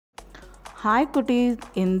Hi cuties,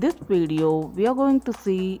 in this video we are going to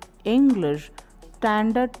see English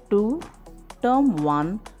Standard 2 Term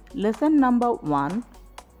 1 Lesson number 1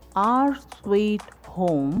 Our Sweet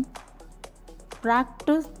Home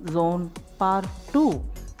Practice Zone Part 2.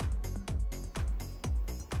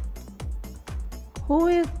 Who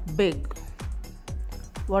is big?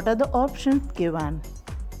 What are the options given?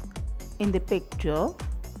 In the picture,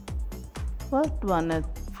 first one is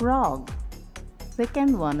frog,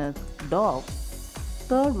 second one is dog,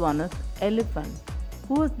 third one is elephant.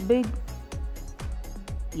 Who is big?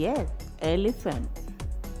 Yes, elephant.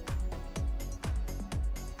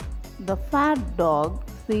 The fat dog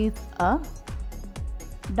sees a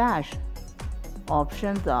dash.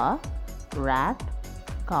 Options are rat,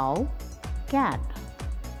 cow, cat.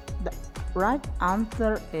 The right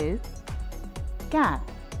answer is cat.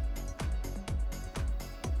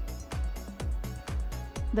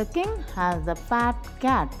 The king has a fat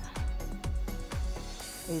cat.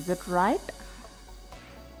 Is it right?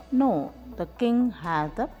 No, the king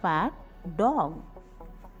has a fat dog.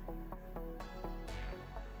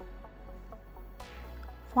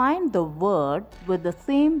 Find the word with the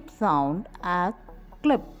same sound as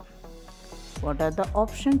clip. What are the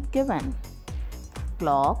options given?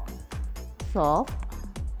 Clock, soft,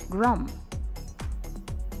 drum.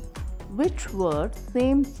 Which word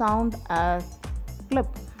same sound as clip?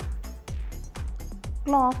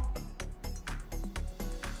 Clock.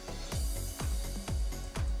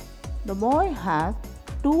 The boy has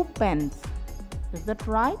 2 pens. Is that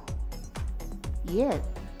right? Yes.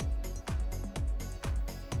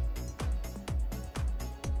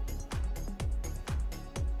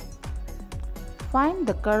 Find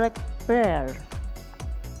the correct pair.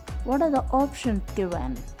 What are the options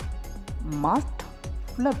given? Must,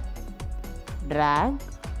 flip, drag,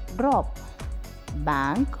 drop,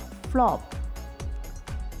 bank, flop.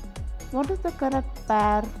 What is the correct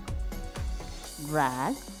pair?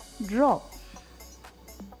 Drag, drop.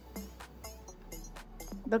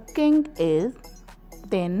 The king is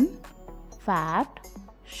thin, fat,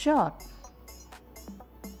 short.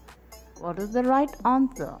 What is the right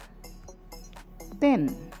answer?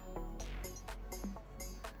 Thin.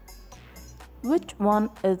 Which one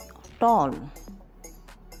is tall?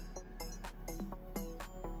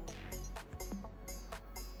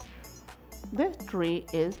 This tree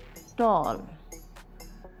is tall.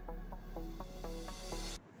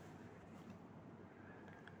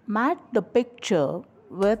 Match the picture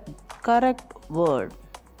with correct word.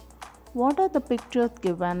 What are the pictures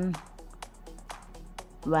given?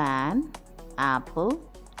 Van, apple,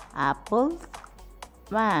 apples,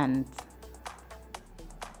 vans.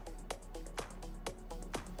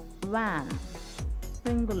 Van,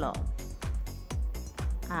 singular.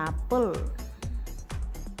 Apple,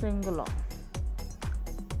 singular.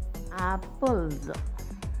 Apples.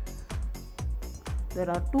 There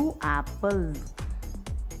are 2 apples.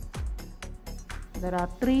 There are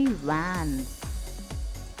 3 vans.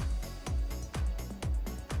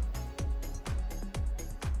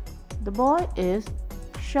 The boy is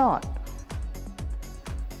short.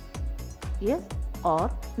 Yes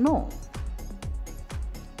or no?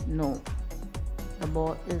 No. The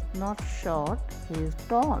boy is not short. He is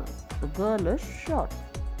tall. The girl is short.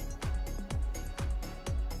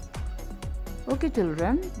 Okay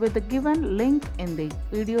children, with the given link in the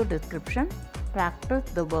video description, practice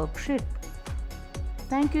the worksheet.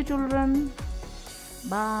 Thank you children.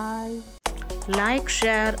 Bye. Like,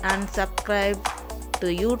 share and subscribe to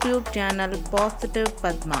YouTube channel Positive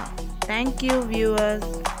Padma. Thank you viewers.